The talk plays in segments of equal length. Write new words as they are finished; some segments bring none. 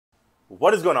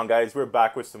What is going on, guys? We're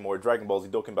back with some more Dragon Ball Z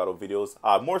Dokkan battle videos.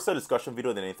 More so discussion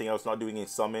video than anything else. Not doing any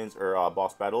summons or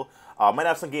boss battle. Might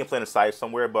have some gameplay on the side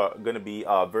somewhere, but going to be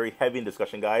very heavy in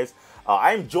discussion, guys.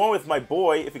 I am joined with my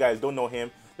boy, if you guys don't know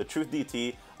him, the Truth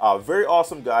DT. Very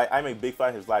awesome guy. I'm a big fan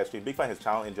of his live stream, big fan of his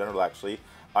channel in general, actually.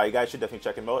 You guys should definitely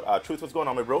check him out. Truth, what's going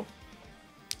on, my bro?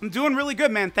 I'm doing really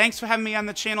good, man. Thanks for having me on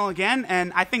the channel again,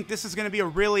 and I think this is going to be a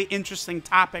really interesting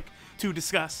topic to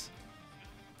discuss.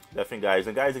 Definitely, guys.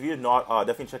 And guys, if you're not,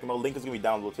 definitely check him out. Link is going to be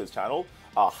down below to his channel.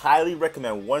 Highly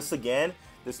recommend. Once again,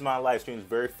 this man live stream is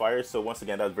very fire, so once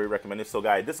again, that's very recommended. So,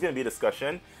 guys, this is going to be a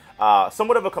discussion,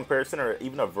 somewhat of a comparison or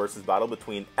even a versus battle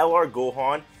between LR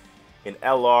Gohan and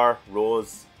LR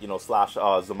Rose, slash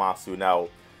Zamasu. Now,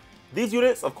 these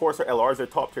units, of course, are LRs. They're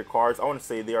top tier cards. I want to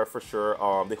say they are for sure.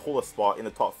 They hold a spot in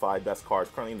the top 5 best cards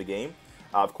currently in the game.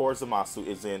 Of course, Zamasu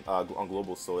isn't on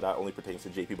global, so that only pertains to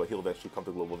JP, but he'll eventually come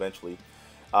to global eventually.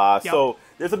 So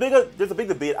there's a big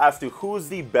debate as to who's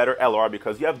the better LR,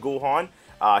 because you have Gohan.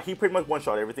 He pretty much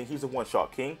one-shot everything. He's a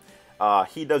one-shot king.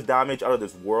 He does damage out of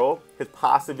this world. His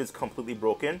passive is completely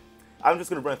broken. I'm just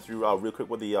gonna run through real quick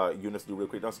what the units do real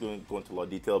quick. Not going to go into a lot of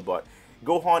detail, but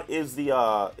Gohan is the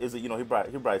he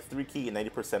provides 3 key and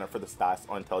 90% for the stats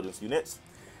on intelligence units.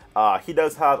 He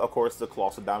does have, of course, the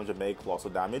colossal damage and mega colossal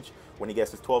damage when he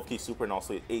gets his 12 key super and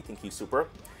also his 18 key super.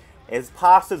 And his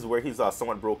passive, where he's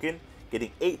somewhat broken,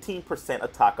 getting 18%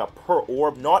 attack up per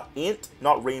orb, not int,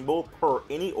 not rainbow, per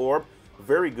any orb.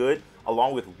 Very good,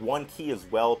 along with 1 key as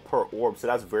well per orb, so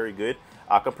that's very good.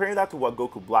 Comparing that to what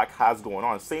Goku Black has going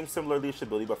on, similar leadership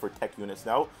ability, but for tech units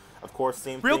now. Of course,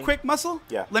 same Real thing. quick, Muscle?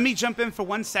 Yeah. Let me jump in for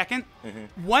 1 second.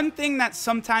 One thing that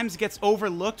sometimes gets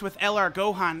overlooked with LR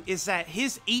Gohan is that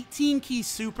his 18 key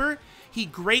super, he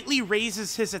greatly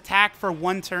raises his attack for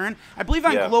 1 turn. I believe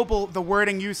on global, the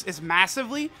wording use is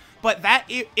massively, but that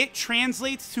it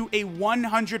translates to a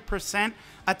 100%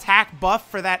 attack buff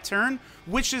for that turn,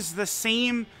 which is the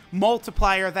same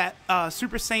multiplier that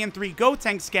Super Saiyan 3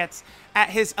 Gotenks gets at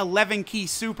his 11 key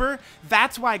super.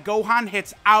 That's why Gohan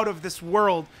hits out of this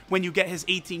world when you get his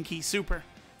 18 key super.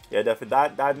 Yeah,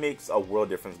 definitely. That makes a world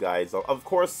difference, guys. Of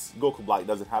course, Goku Black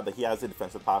doesn't have that. He has a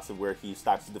defensive passive where he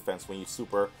stacks his defense when you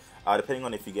super. Depending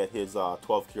on if you get his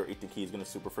 12 key or 18 key, he's going to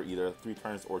super for either 3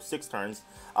 turns or 6 turns.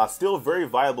 Still very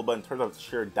viable, but in terms of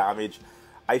sheer damage,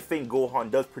 I think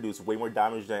Gohan does produce way more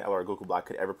damage than LR Goku Black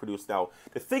could ever produce. Now,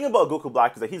 the thing about Goku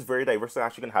Black is that he's very diverse. I'm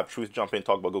actually going to have Truth jump in and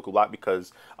talk about Goku Black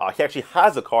because he actually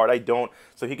has a card. I don't,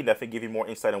 so he can definitely give you more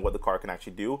insight on what the card can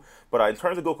actually do. But in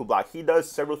terms of Goku Black, he does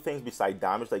several things besides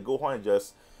damage. Like Gohan is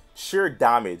just sheer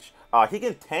damage. He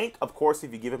can tank, of course,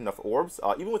 if you give him enough orbs.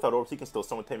 Even without orbs, he can still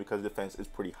summon tank because his defense is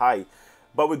pretty high.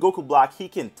 But with Goku Black, he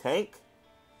can tank,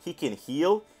 he can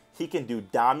heal, he can do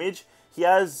damage. He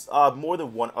has more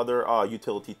than one other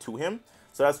utility to him.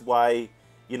 So that's why,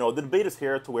 the debate is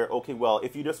here to where, okay, well,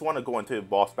 if you just want to go into a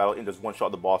boss battle and just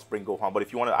one-shot the boss, bring Gohan. But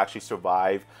if you want to actually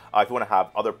survive, if you want to have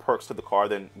other perks to the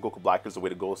card, then Goku Black is the way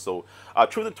to go. So,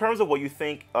 Truth, in terms of what you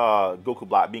think Goku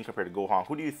Black being compared to Gohan,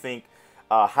 who do you think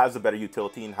has a better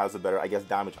utility and has a better, I guess,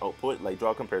 damage output? Like,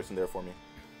 draw a comparison there for me.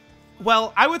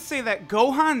 Well, I would say that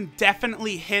Gohan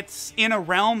definitely hits in a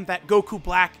realm that Goku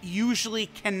Black usually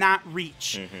cannot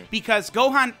reach. Because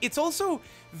Gohan, it's also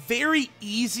very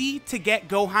easy to get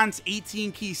Gohan's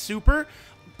 18 key super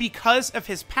because of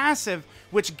his passive,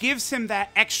 which gives him that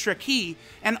extra key.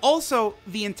 And also,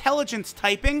 the intelligence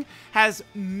typing has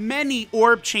many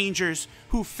orb changers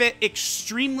who fit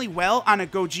extremely well on a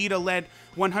Gogeta-led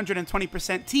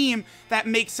 120% team that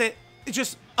makes it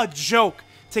just a joke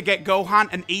to get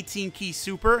Gohan an 18 key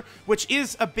super, which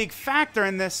is a big factor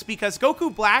in this because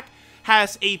Goku Black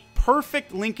has a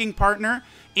perfect linking partner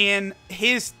in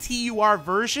his TUR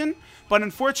version, but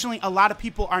unfortunately a lot of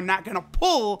people are not going to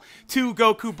pull to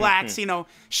Goku Black's,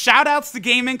 shout outs to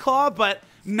Gaming Claw, but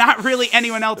not really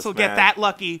anyone else will get that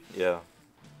lucky.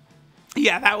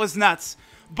 Yeah, that was nuts.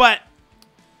 But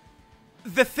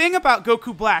the thing about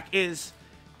Goku Black is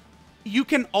you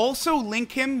can also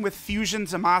link him with Fusion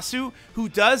Zamasu, who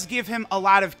does give him a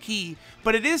lot of key,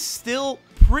 but it is still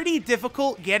pretty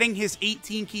difficult getting his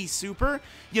 18 key super.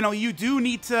 You do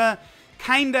need to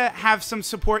kind of have some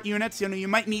support units. You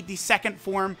might need the second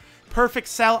form Perfect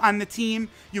Cell on the team.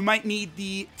 You might need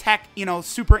the tech,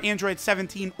 Super Android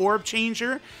 17 orb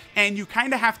changer, and you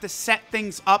kind of have to set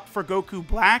things up for Goku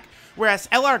Black, whereas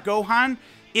LR Gohan,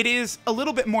 it is a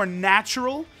little bit more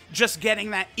natural just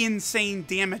getting that insane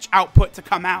damage output to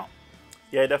come out.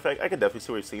 Yeah, definitely. I can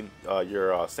definitely see what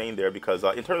you're saying there because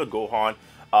in terms of Gohan,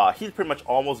 he's pretty much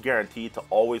almost guaranteed to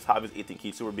always have his 18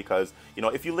 key super because, you know,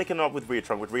 if you link him up with Ray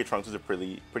Trunks is a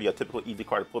pretty a typical easy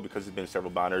card to pull because he's been in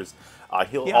several banners.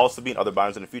 He'll also be in other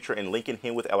banners in the future, and linking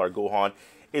him with LR Gohan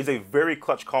is a very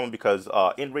clutch combo because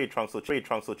in Ray Trunks will change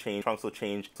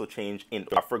in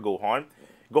for Gohan.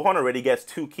 Gohan already gets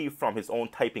 2 key from his own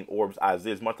typing orbs as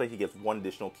is, much like he gets 1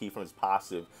 additional key from his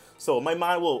passive. So my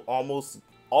mind will almost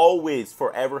always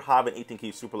forever have an 18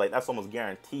 key super, like that's almost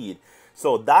guaranteed.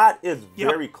 So that is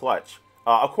very clutch.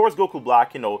 Of course, Goku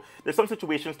Black, you know, there's some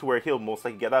situations to where he'll most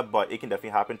likely get that, but it can definitely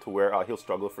happen to where he'll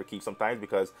struggle for key sometimes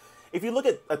because if you look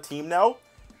at a team now,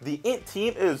 the Int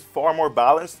team is far more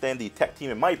balanced than the Tech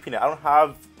team, in my opinion. I don't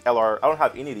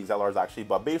have any of these LRs actually,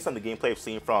 but based on the gameplay I've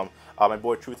seen from my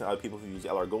boy Truth and other people who use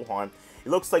LR Gohan, it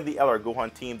looks like the LR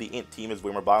Gohan team, the Int team, is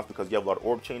way more balanced because you have a lot of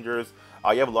orb changers,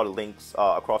 you have a lot of links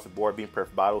across the board, being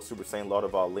perfect battle, Super Saiyan, a lot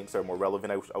of links that are more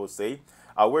relevant, I would say.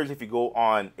 Whereas if you go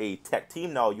on a Tech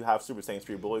team now, you have Super Saiyan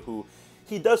 3 Broly, who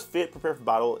he does fit, prepare for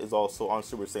battle, is also on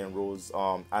Super Saiyan rules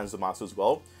and Zamasu as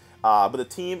well. But the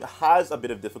team has a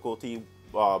bit of difficulty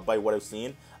by what I've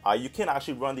seen. You can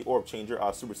actually run the Orb Changer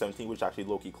Super 17, which is actually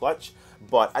low-key clutch.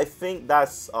 But I think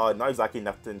that's not exactly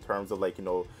enough in terms of, like, you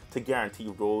know, to guarantee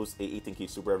Rose a 18 key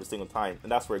super every single time.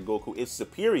 And that's where Goku is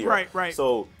superior. Right.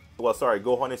 So, well, sorry,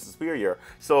 Gohan is superior.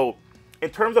 So, in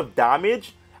terms of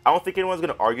damage, I don't think anyone's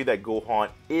going to argue that Gohan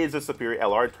is a superior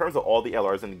LR. In terms of all the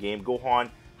LRs in the game, Gohan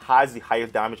has the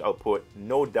highest damage output,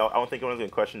 no doubt. I don't think anyone's going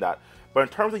to question that. But in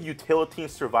terms of utility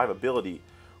and survivability,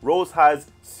 Rose has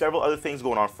several other things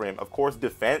going on for him. Of course,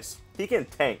 defense. He can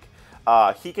tank.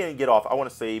 He can get off, I want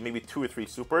to say, maybe 2 or 3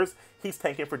 supers. He's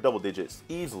tanking for double digits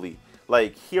easily.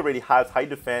 Like, he already has high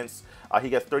defense. He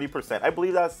gets 30%. I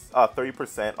believe that's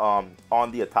 30%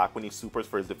 on the attack when he supers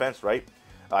for his defense, right?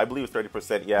 I believe it's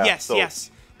 30%, yeah. Yes,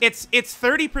 yes. It's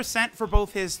 30% for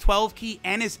both his 12 key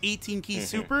and his 18 key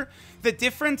super. The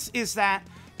difference is that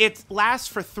it lasts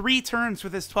for 3 turns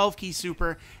with his 12 key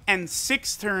super and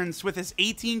 6 turns with his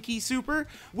 18 key super,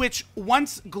 which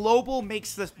once Global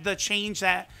makes the change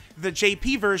that the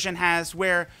JP version has,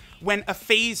 where when a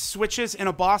phase switches in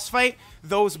a boss fight,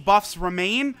 those buffs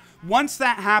remain. Once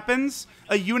that happens,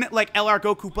 a unit like LR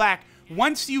Goku Black,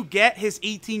 once you get his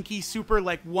 18 key super,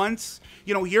 like once,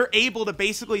 you know, you're able to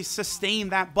basically sustain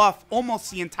that buff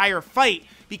almost the entire fight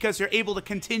because you're able to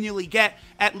continually get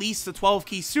at least the 12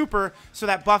 key super, so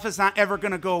that buff is not ever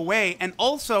going to go away. And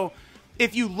also,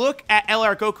 if you look at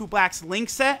LR Goku Black's link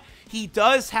set, he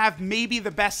does have maybe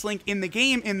the best link in the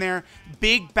game in their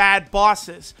big bad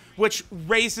bosses, which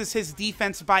raises his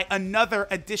defense by another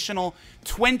additional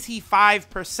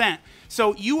 25%.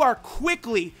 So you are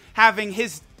quickly having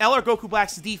his LR Goku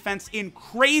Black's defense in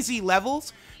crazy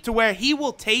levels to where he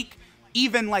will take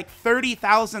even like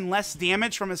 30,000 less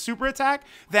damage from a super attack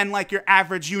than like your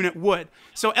average unit would.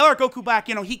 So LR Goku Black,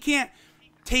 you know, he can't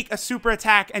take a super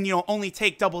attack and, you know, only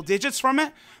take double digits from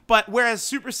it. But whereas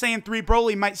Super Saiyan 3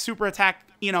 Broly might super attack,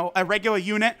 you know, a regular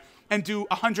unit and do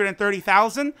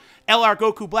 130,000, LR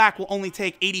Goku Black will only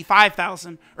take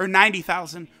 85,000 or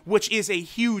 90,000, which is a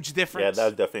huge difference. Yeah,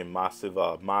 that's definitely a massive,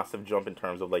 massive jump in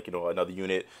terms of, like, you know, another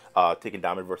unit taking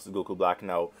damage versus Goku Black.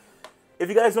 Now, if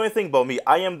you guys know anything about me,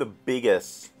 I am the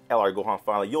biggest LR Gohan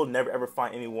fan. Like, you'll never ever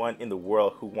find anyone in the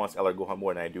world who wants LR Gohan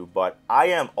more than I do. But I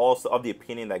am also of the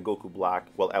opinion that Goku Black,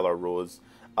 well, LR Rose,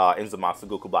 and Zamasu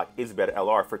Goku Black is better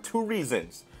LR for 2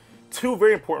 reasons. 2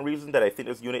 very important reasons that I think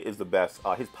this unit is the best.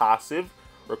 His passive,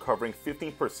 recovering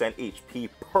 15% HP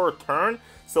per turn.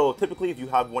 So typically, if you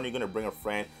have one, you're going to bring a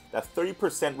friend. That's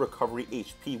 30% recovery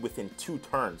HP within 2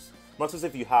 turns. Much as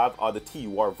if you have the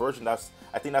TUR version, I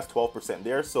think that's 12%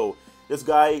 there. So this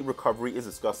guy recovery is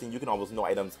disgusting. You can almost no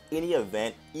items any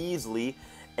event easily,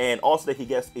 and also that he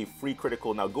gets a free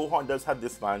critical. Now Gohan does have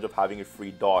this advantage of having a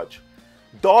free dodge.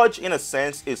 Dodge in a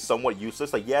sense is somewhat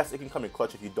useless. Like, yes, it can come in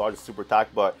clutch if you dodge a super attack,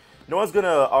 but no one's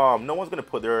gonna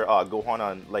put their Gohan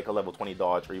on like a level 20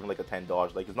 dodge or even like a 10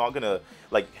 dodge. Like, it's not gonna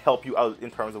like help you out in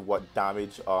terms of what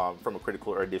damage from a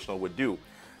critical or additional would do.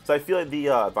 So I feel like the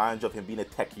advantage of him being a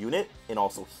tech unit and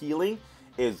also healing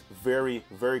is very,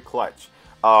 very clutch.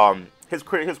 His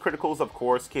criticals, of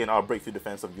course, can break through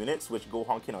defensive units, which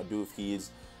Gohan cannot do if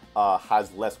he's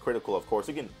has less critical. Of course,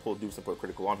 you can pull dupes and put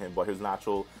critical on him, but his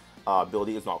natural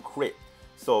ability is not crit.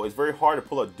 So it's very hard to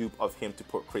pull a dupe of him to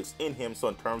put crits in him. So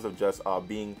in terms of just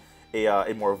being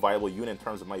a more viable unit, in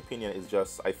terms of my opinion, is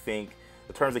just, I think,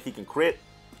 in terms of he can crit,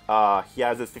 he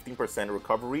has this 15%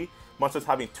 recovery. Much as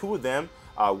having 2 of them,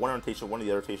 one rotation, one of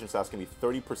the other rotations, so that's going to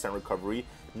be 30% recovery,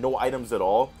 no items at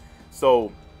all.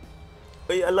 So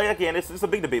like again, it's a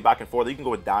big debate back and forth. You can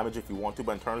go with damage if you want to,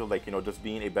 but in terms of like just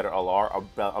being a better LR,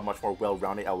 a much more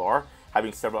well-rounded LR,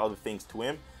 having several other things to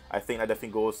him, I think that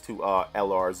definitely goes to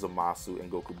LR, Zamasu,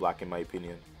 and Goku Black in my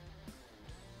opinion.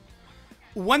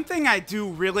 One thing I do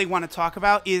really want to talk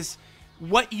about is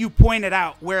what you pointed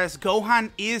out. Whereas Gohan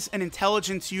is an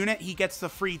intelligence unit, he gets the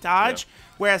free dodge.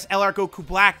 Yeah. Whereas LR Goku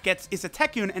Black is a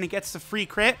tech unit and he gets the free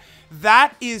crit.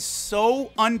 That is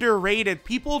so underrated.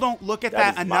 People don't look at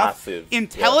that enough.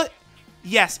 Massive.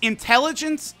 Yes,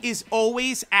 intelligence is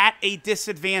always at a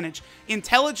disadvantage.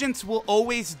 Intelligence will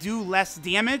always do less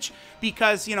damage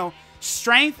because,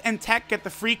 strength and tech get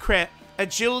the free crit.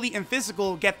 Agility and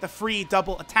physical get the free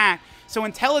double attack. So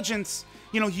intelligence,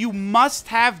 you must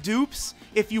have dupes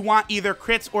if you want either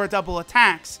crits or double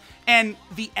attacks. And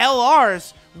the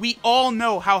LRs, we all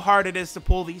know how hard it is to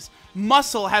pull these.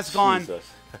 Muscle has gone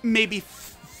maybe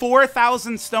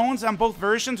 4,000 stones on both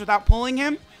versions without pulling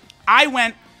him. I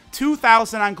went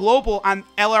 2,000 on Global on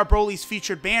LR Broly's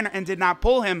featured banner and did not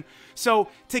pull him. So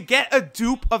to get a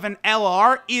dupe of an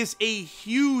LR is a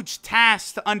huge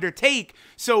task to undertake.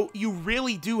 So you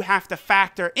really do have to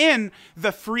factor in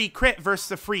the free crit versus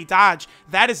the free dodge.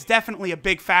 That is definitely a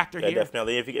big factor here. Yeah,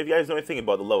 definitely. If you guys know anything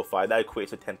about the level 5, that equates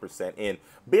to 10%. And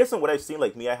based on what I've seen,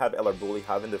 like me, I have LR Broly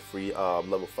having the free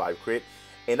level 5 crit.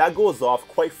 And that goes off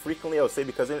quite frequently, I would say,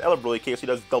 because in LR Broly case, he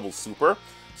does double super.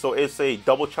 So it's a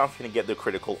double chance you're going to get the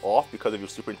critical off because if you're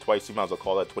supering twice, you might as well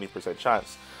call that 20%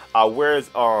 chance. Whereas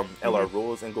LR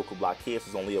Rose and Goku Black case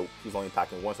is he's only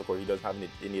attacking once. Of course, he doesn't have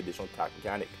any additional attack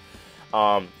mechanic.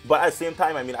 But at the same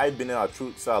time, I mean, I've been in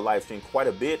Truth's live stream quite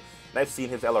a bit, and I've seen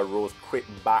his LR Rose crit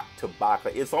back to back.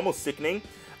 Like, it's almost sickening.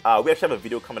 We actually have a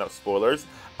video coming up, spoilers.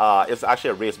 It's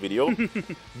actually a race video.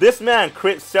 This man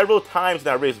crit several times in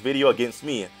that race video against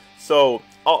me. So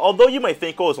although you might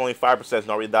think, oh, it's only 5%, it's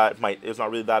not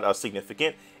really that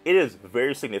significant. It is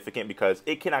very significant because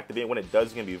it can activate. When it does,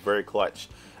 it's gonna be very clutch.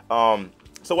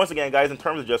 So once again, guys, in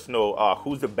terms of just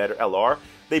who's the better LR,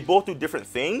 they both do different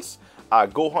things.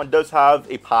 Gohan does have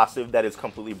a passive that is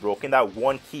completely broken. That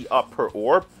 1 key up per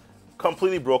orb,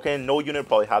 completely broken. No unit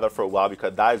probably had that for a while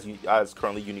because that is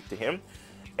currently unique to him.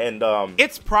 And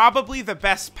it's probably the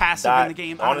best passive in the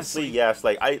game, honestly. Yes.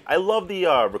 Like I love the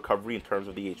recovery in terms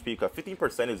of the HP because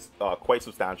 15% is quite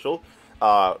substantial.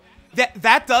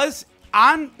 That does.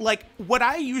 On, like, what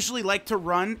I usually like to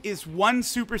run is 1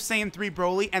 Super Saiyan 3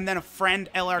 Broly and then a friend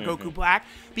LR Goku Black,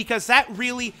 because that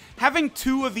really, having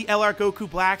 2 of the LR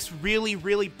Goku Blacks really,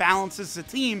 really balances the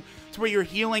team to where you're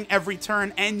healing every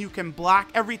turn and you can block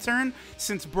every turn,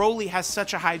 since Broly has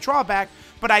such a high drawback.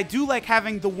 But I do like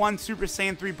having the 1 Super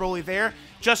Saiyan 3 Broly there,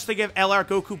 just to give LR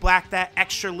Goku Black that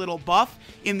extra little buff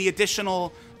in the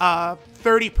additional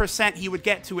 30% he would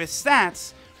get to his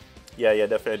stats. Yeah,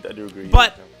 definitely, I do agree.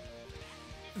 But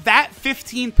that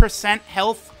 15%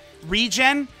 health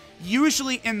regen,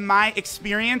 usually in my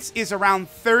experience, is around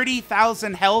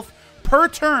 30,000 health per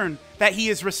turn that he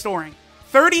is restoring.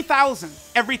 30,000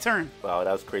 every turn. Wow,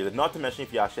 that's crazy. Not to mention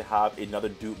if you actually have another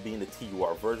dupe being the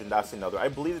TUR version, that's another. I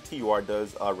believe the TUR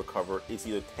does recover. It's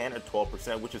either 10 or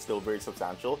 12%, which is still very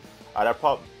substantial.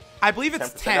 I believe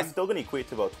it's 10. That's still going to equate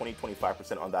to about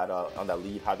 20-25% on that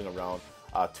lead, having around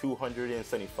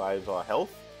 275 health.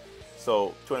 So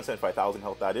 275,000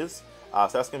 health, that is. So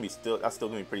that's still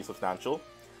gonna be pretty substantial.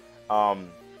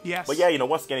 Yes. But yeah,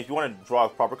 once again, if you want to draw a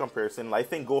proper comparison, I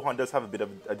think Gohan does have a bit of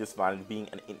a disadvantage being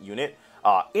an int unit.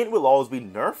 Int will always be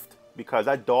nerfed because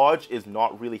that dodge is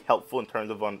not really helpful in terms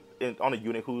of on a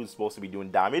unit who's supposed to be doing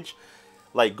damage.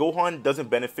 Like, Gohan doesn't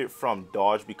benefit from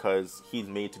dodge because he's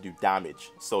made to do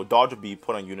damage. So dodge would be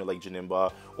put on a unit like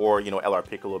Janemba or LR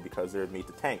Piccolo because they're made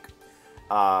to tank.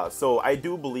 So I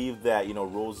do believe that,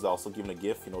 Rose is also given a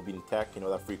gift, being tech,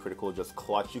 that free critical is just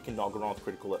clutch. You cannot go wrong with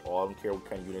critical at all. I don't care what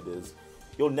kind of unit it is.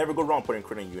 You'll never go wrong putting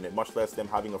crit in a unit, much less them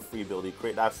having a free ability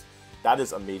crit. That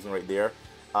is amazing right there.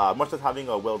 Much less having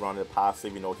a well-rounded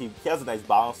passive, he has a nice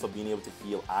balance of being able to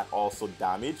heal and also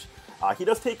damage. He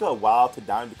does take a while to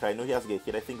damage because I know he has to get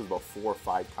hit, I think it's about 4 or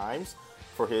 5 times.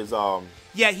 For his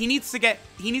yeah, he needs to get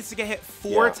hit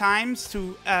 4 times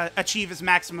to achieve his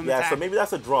maximum attack. Yeah, so maybe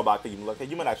that's a drawback that you look at.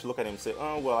 You might actually look at him and say,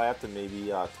 oh well, I have to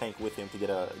maybe tank with him to get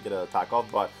an attack off.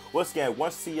 But once again,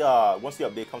 once the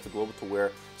update comes to global to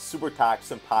where super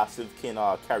attacks and passive can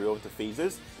carry over to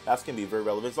phases, that's gonna be very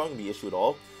relevant. It's not gonna be an issue at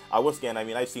all. Once again, I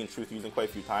mean, I've seen Truth using quite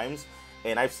a few times,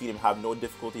 and I've seen him have no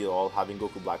difficulty at all having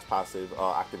Goku Black's passive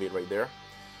activate right there.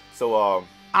 So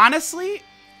honestly,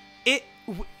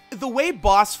 the way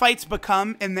boss fights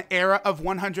become in the era of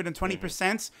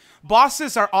 120%,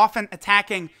 bosses are often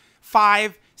attacking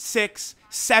 5, 6,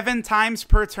 7 times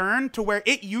per turn, to where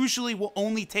it usually will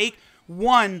only take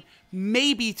 1,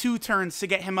 maybe 2 turns to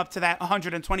get him up to that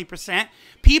 120%.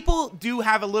 People do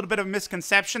have a little bit of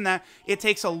misconception that it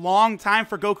takes a long time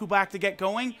for Goku Black to get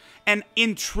going, and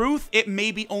in truth, it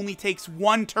maybe only takes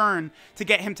 1 turn to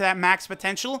get him to that max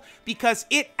potential, because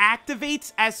it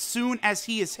activates as soon as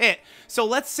he is hit. So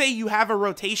let's say you have a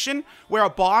rotation where a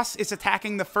boss is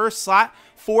attacking the first slot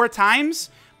 4 times.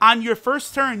 On your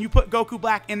first turn, you put Goku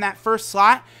Black in that first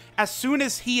slot. As soon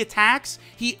as he attacks,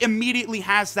 he immediately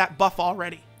has that buff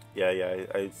already. Yeah,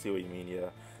 I see what you mean. Yeah,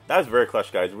 that's very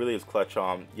clutch, guys. It really is clutch.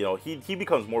 You know, he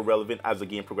becomes more relevant as the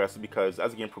game progresses, because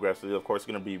as the game progresses, of course,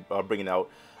 going to be bringing out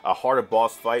harder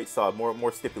boss fights,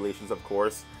 more stipulations, of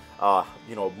course.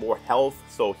 You know, more health,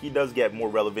 so he does get more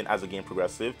relevant as the game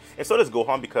progresses, and so does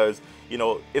Gohan, because, you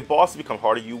know, if bosses become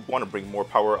harder, you want to bring more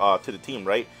power to the team,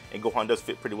 right? And Gohan does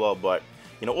fit pretty well, but,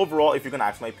 you know, overall, if you're gonna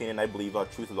ask my opinion, I believe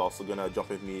Truth is also gonna jump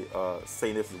with me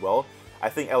saying this as well. I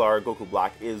think LR Goku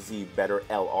Black is the better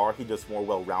LR. He's just more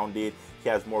well-rounded. He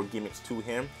has more gimmicks to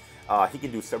him. He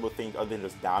can do several things other than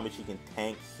just damage. He can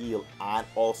tank, heal, and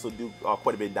also do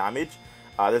quite a bit of damage.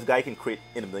 This guy can crit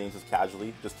in the millions just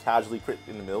casually crit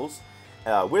in the mills.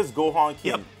 Whereas Gohan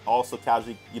can also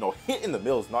casually, you know, hit in the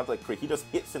mills, not like crit. He just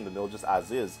hits in the mill just as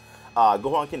is.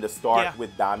 Gohan can just start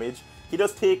with damage. He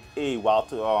does take a while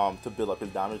to build up his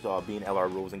damage, being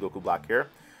LR Rose and Goku Black here.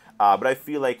 But I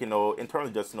feel like, you know, in terms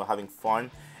of just, you know, having fun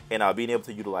and being able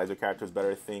to utilize their characters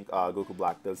better, I think Goku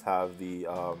Black does have the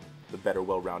better,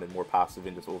 well-rounded, more passive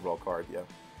in this overall card. Yeah.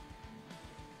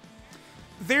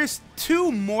 There's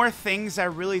 2 more things I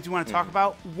really do want to talk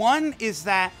about. One is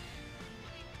that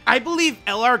I believe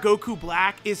LR Goku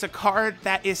Black is a card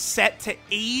that is set to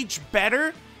age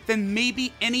better than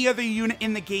maybe any other unit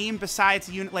in the game besides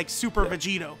a unit like Super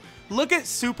Vegito. Look at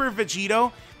Super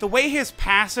Vegito. The way his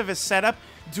passive is set up,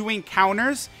 doing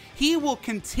counters, he will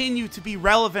continue to be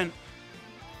relevant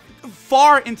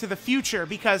far into the future,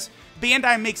 because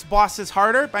Bandai makes bosses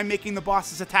harder by making the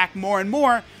bosses attack more and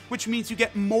more, which means you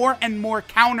get more and more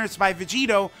counters by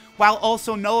Vegito while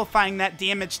also nullifying that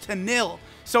damage to nil.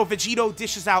 So Vegito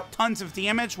dishes out tons of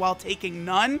damage while taking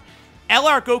none.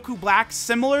 LR Goku Black,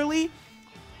 similarly,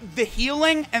 the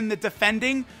healing and the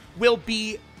defending will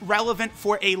be relevant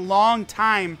for a long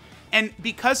time, and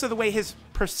because of the way his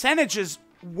percentages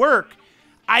work,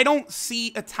 I don't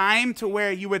see a time to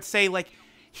where you would say, like,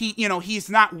 he's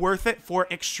not worth it for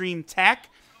Extreme Tech.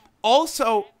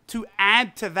 Also, to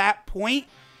add to that point,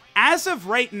 as of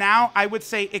right now, I would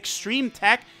say Extreme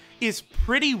Tech is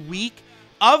pretty weak.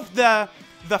 Of the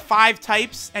 5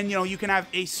 types, and, you know, you can have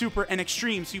a Super and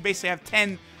Extreme, so you basically have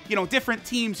 10, you know, different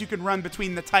teams you can run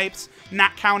between the types,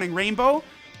 not counting Rainbow.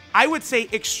 I would say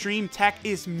Extreme Tech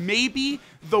is maybe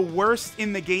the worst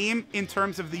in the game in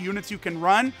terms of the units you can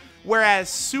run, whereas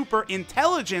Super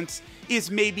Intelligence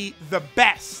is maybe the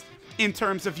best in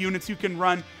terms of units you can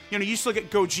run. You know, you just look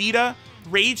at Gogeta,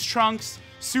 Rage Trunks,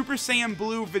 Super Saiyan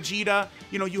Blue Vegeta.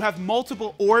 You know, you have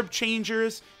multiple orb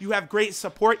changers. You have great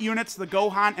support units, the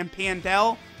Gohan and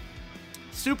Pandel.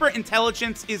 Super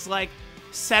Intelligence is like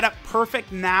set up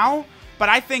perfect now, but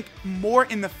I think more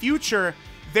in the future,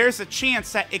 there's a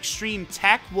chance that Extreme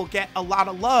Tech will get a lot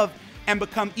of love and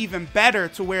become even better,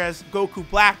 to whereas Goku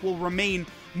Black will remain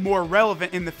more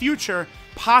relevant in the future,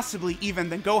 possibly even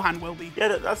than Gohan will be.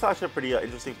 Yeah, that's actually a pretty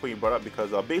interesting point you brought up,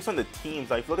 because based on the teams,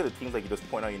 like, if you look at the teams like you just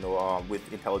point out, you know,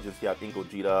 with Intelligence, you have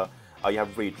Gogeta, you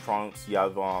have Ray Trunks, you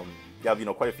have you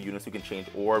know, quite a few units who can change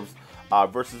orbs,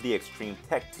 versus the Extreme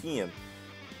Tech team.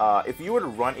 If you were to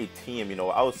run a team, you know,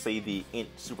 I would say the Int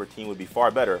Super team would be far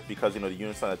better, because, you know, the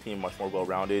units on the team are much more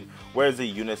well-rounded, whereas the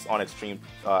units on Extreme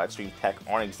Tech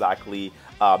aren't exactly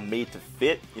made to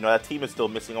fit. You know, that team is still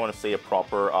missing, I want to say, a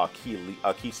proper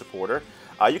key supporter.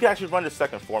 You can actually run the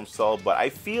second form cell, but I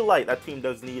feel like that team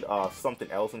does need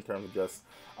something else in terms of just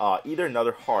either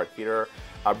another hard hitter.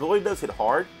 Broly does hit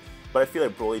hard, but I feel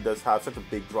like Broly does have such a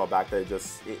big drawback that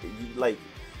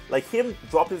like him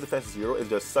dropping his defense to 0 is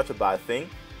just such a bad thing.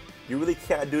 You really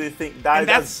can't do anything. That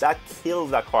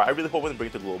kills that card. I really hope when they bring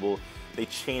it to Global, they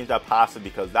change that passive,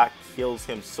 because that kills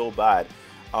him so bad.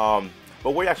 But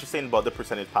what you're actually saying about the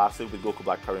percentage passive with Goku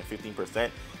Black covering 15%,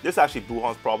 this is actually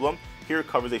Buhan's problem. Here it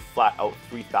covers a flat out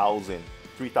 3,000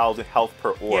 health per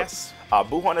orb. Yes.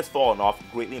 Buhan has fallen off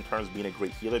greatly in terms of being a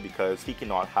great healer, because he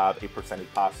cannot have a percentage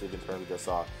passive in terms of just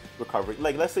recovery.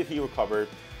 Like, let's say if he recovered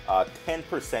 10%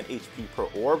 HP per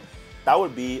orb, that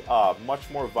would be much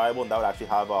more viable, and that would actually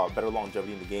have better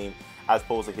longevity in the game, as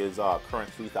opposed to his current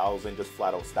 3,000 just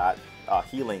flat out stat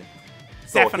healing.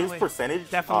 So his percentage,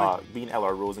 being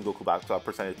LR Rose and Goku Black's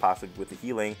percentage passive with the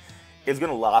healing, is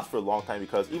going to last for a long time,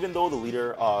 because even though the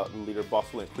leader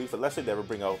boss will increase, let's say they ever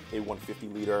bring out a 150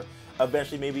 leader,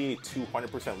 eventually maybe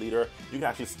 200% leader, you can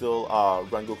actually still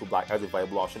run Goku Black as a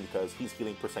viable option because he's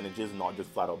healing percentages, not just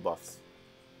flat out buffs.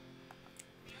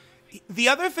 The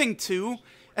other thing too,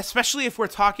 especially if we're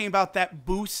talking about that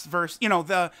boost versus, you know,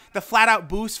 the flat out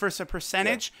boost versus a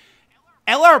percentage,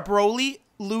 LR Broly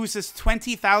loses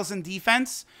 20,000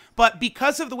 defense, but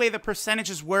because of the way the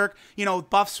percentages work, you know,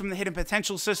 buffs from the hidden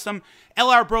potential system,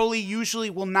 LR Broly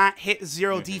usually will not hit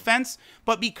 0 defense,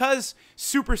 but because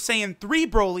Super Saiyan 3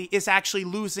 Broly is actually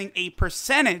losing a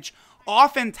percentage,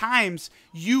 oftentimes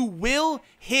you will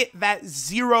hit that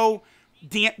zero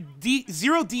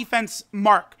defense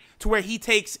mark to where he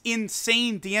takes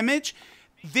insane damage.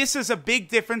 This is a big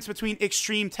difference between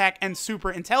Extreme Tech and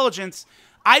Super Intelligence.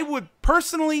 I would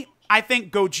personally, I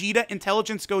think Gogeta,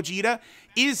 Intelligence Gogeta,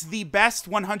 is the best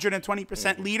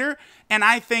 120% leader, and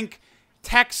I think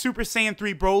Tech Super Saiyan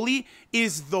 3 Broly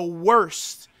is the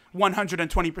worst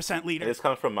 120% leader. And this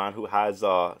comes from a man who has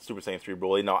Super Saiyan 3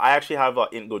 Broly. Now, I actually have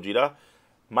Int Gogeta.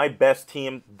 My best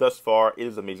team thus far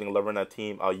is amazing. I love running that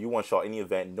team. You one-shot any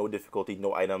event, no difficulty,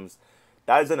 no items.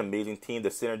 That is an amazing team. The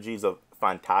synergies are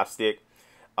fantastic.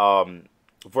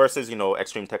 Versus, you know,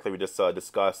 Extreme Tech that we just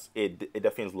discussed, it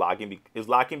definitely is lagging. It's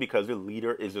lacking because the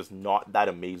leader is just not that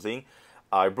amazing.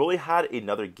 Broly had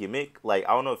another gimmick. Like,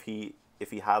 I don't know if he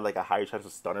had like a higher chance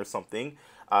of stun or something.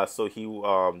 So he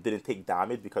didn't take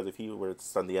damage, because if he were to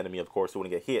stun the enemy, of course, he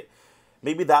wouldn't get hit.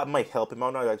 Maybe that might help him.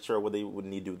 I'm not actually sure what they would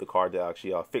need to do with the card to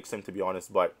actually fix him, to be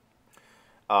honest. But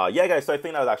yeah, guys, so I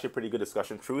think that was actually a pretty good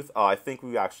discussion. Truth, I think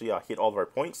we actually hit all of our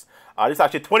points. This is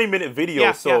actually a 20-minute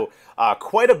video, so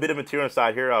quite a bit of material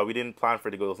inside here. We didn't plan for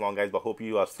it to go this long, guys, but hope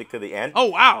you stick to the end. Oh,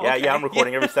 wow. Yeah, okay. yeah, I'm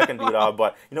recording every second, dude.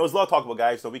 But, you know, there's a lot to talk about,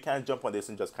 guys, so we can't jump on this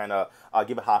and just kind of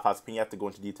give a half-ass opinion. You have to go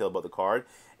into detail about the card.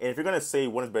 And if you're going to say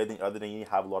one is better than the other, then you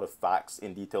have a lot of facts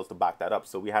and details to back that up.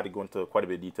 So we had to go into quite a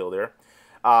bit of detail there.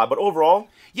 But overall,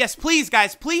 yes, please,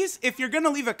 guys, please, if you're going to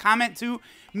leave a comment too,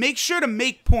 make sure to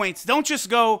make points. Don't just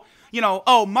go, you know,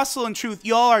 oh, Muscle and Truth,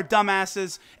 y'all are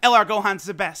dumbasses, LR Gohan's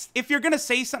the best. If you're going to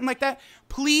say something like that,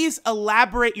 please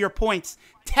elaborate your points.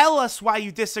 Tell us why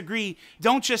you disagree.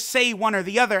 Don't just say one or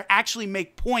the other. Actually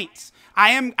make points.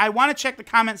 I want to check the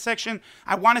comment section.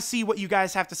 I want to see what you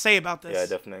guys have to say about this. Yeah,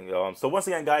 definitely. So once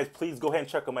again, guys, please go ahead and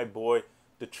check out my boy,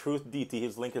 The Truth DT.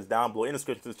 His link is down below in the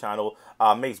description to the channel.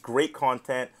 Makes great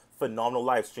content, phenomenal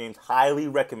live streams, highly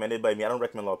recommended by me. I don't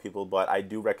recommend a lot of people, but I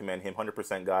do recommend him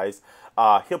 100%, guys.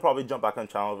 He'll probably jump back on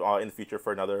the channel in the future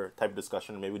for another type of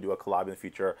discussion. Maybe do a collab in the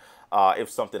future if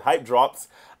something hype drops.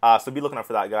 So be looking out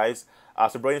for that, guys.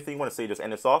 So, bro, anything you want to say, just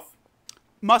end this off?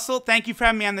 Muscle, thank you for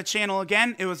having me on the channel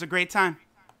again. It was a great time.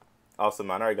 Awesome,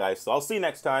 man. All right, guys. So I'll see you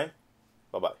next time.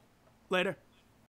 Bye-bye. Later.